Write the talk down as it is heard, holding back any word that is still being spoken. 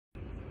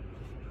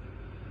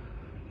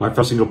My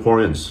fellow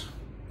Singaporeans,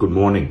 good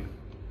morning.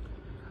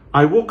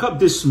 I woke up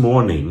this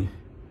morning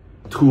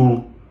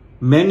to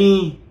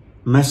many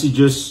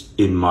messages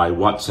in my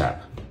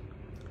WhatsApp,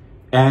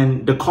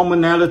 and the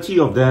commonality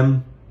of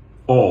them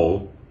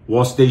all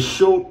was they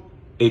showed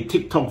a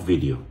TikTok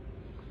video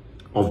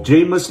of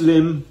James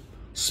Lim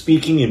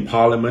speaking in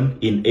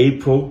Parliament in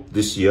April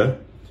this year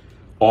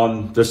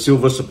on the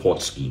Silver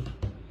Support Scheme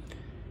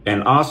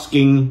and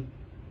asking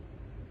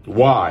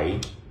why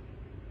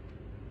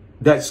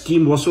that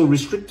scheme was so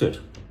restricted.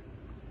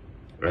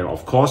 And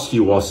of course,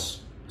 he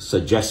was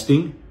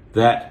suggesting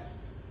that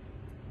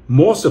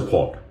more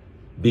support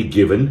be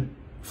given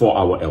for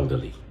our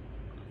elderly,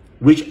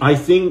 which I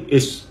think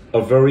is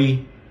a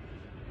very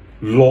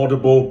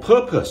laudable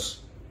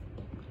purpose,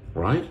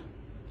 right?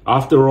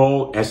 After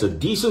all, as a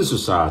decent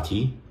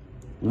society,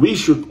 we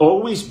should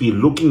always be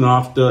looking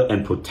after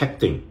and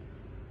protecting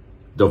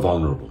the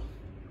vulnerable.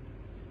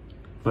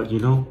 But you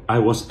know, I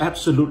was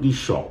absolutely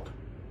shocked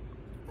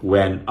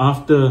when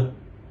after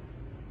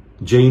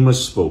James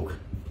spoke,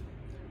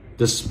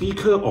 the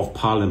Speaker of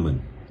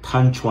Parliament,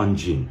 Chuan,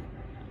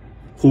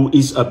 who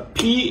is a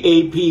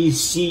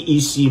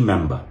PAP-CEC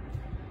member,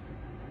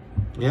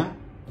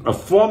 a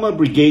former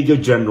Brigadier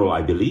General,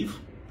 I believe,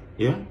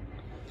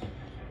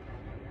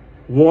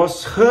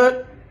 was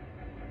heard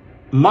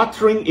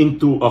muttering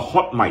into a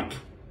hot mic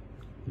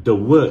the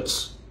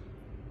words,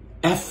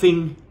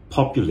 effing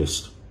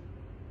populist.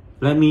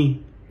 Let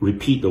me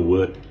repeat the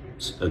words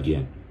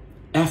again.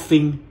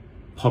 Effing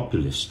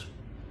populist.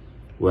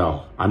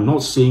 Well, I'm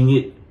not saying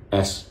it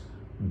as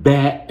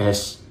bad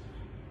as,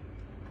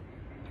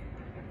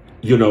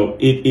 you know,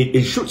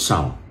 it should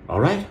sound, all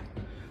right?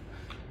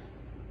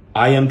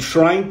 I am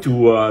trying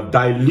to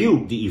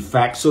dilute the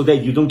effect so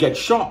that you don't get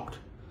shocked.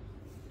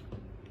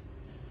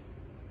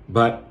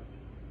 But,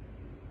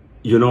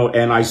 you know,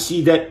 and I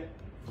see that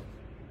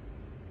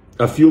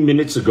a few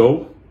minutes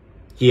ago,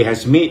 he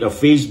has made a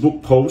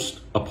Facebook post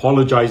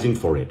apologizing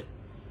for it.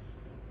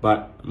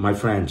 But, my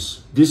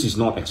friends, this is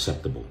not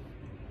acceptable.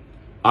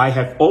 I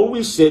have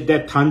always said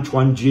that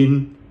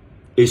Chuan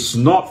is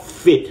not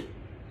fit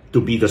to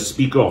be the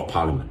Speaker of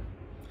Parliament.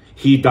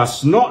 He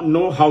does not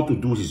know how to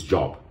do his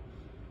job.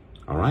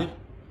 All right?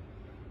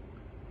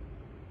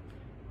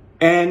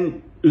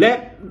 And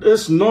let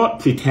us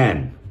not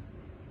pretend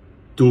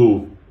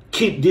to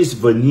keep this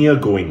veneer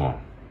going on.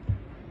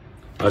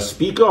 A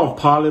Speaker of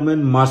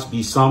Parliament must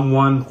be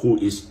someone who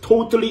is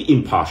totally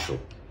impartial.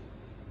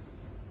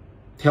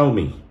 Tell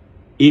me,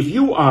 if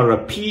you are a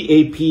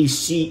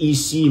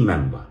PAP-CEC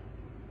member,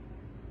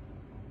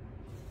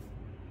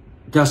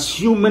 does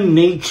human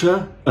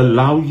nature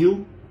allow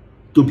you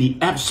to be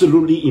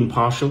absolutely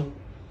impartial?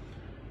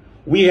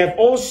 We have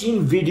all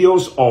seen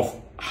videos of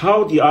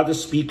how the other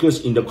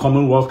speakers in the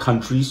Commonwealth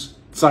countries,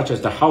 such as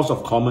the House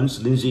of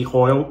Commons, Lindsay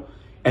Hoyle,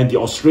 and the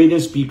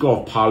Australian Speaker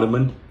of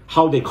Parliament,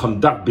 how they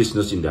conduct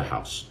business in their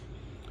house.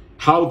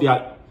 How they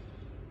are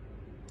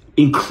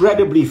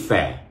incredibly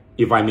fair,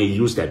 if I may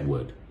use that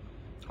word.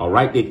 All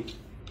right, they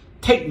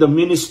take the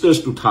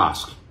ministers to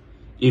task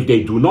if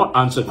they do not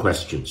answer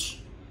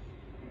questions.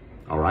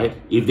 All right,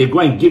 if they go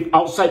and give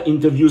outside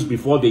interviews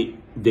before they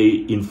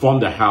inform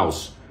the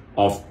House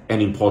of an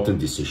important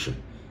decision.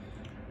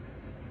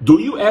 Do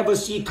you ever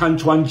see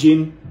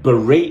Chuan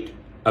berate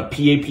a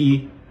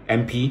PAP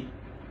MP?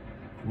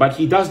 But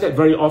he does that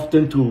very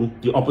often to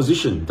the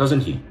opposition,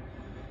 doesn't he?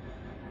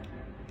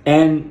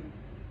 And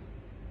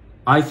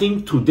I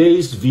think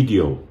today's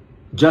video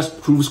just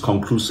proves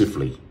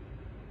conclusively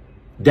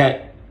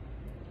that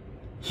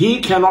he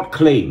cannot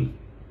claim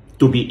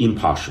to be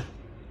impartial.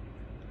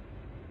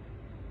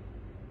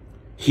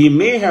 He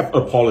may have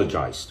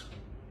apologized,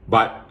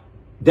 but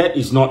that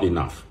is not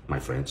enough, my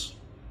friends.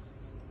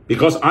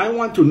 Because I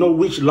want to know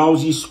which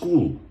lousy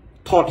school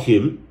taught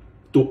him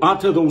to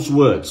utter those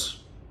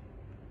words.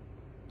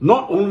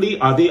 Not only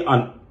are they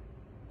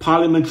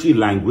unparliamentary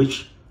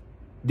language,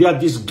 they are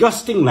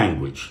disgusting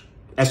language,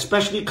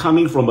 especially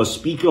coming from a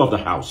Speaker of the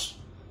House.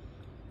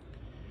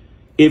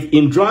 If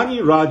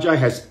Indrani Raja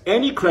has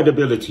any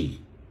credibility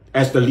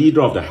as the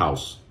leader of the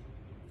House,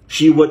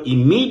 she would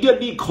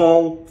immediately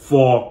call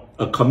for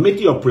a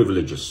committee of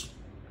privileges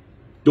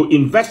to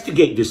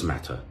investigate this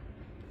matter.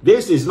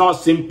 This is not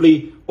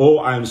simply, oh,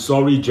 I'm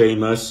sorry,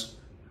 James,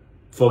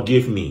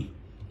 forgive me.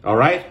 All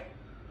right?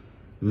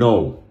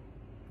 No.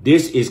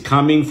 This is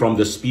coming from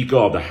the Speaker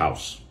of the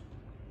House.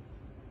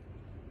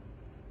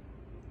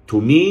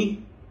 To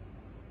me,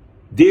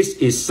 this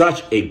is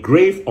such a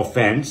grave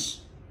offense,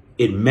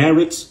 it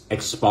merits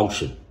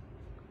expulsion.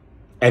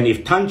 And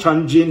if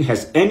Chuan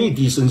has any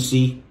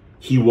decency,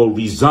 he will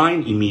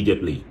resign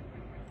immediately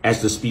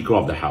as the Speaker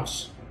of the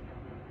House.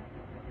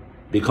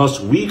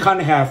 Because we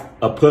can't have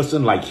a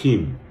person like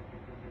him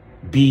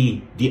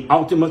be the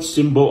ultimate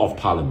symbol of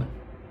Parliament.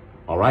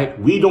 All right?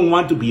 We don't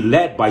want to be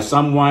led by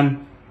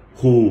someone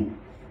who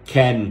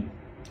can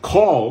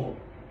call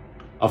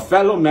a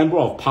fellow member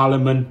of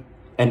Parliament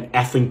an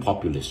effing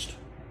populist.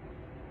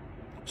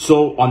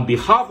 So on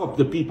behalf of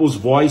the People's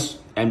Voice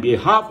and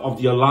behalf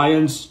of the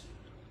Alliance,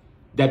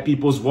 that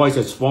People's Voice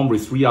has formed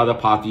with 3 other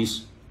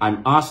parties.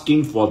 I'm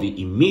asking for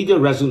the immediate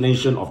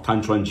resignation of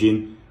Tan Chuan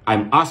Jin.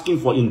 I'm asking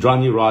for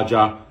Indrani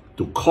Raja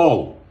to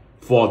call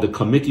for the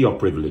Committee of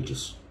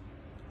Privileges.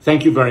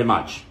 Thank you very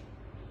much.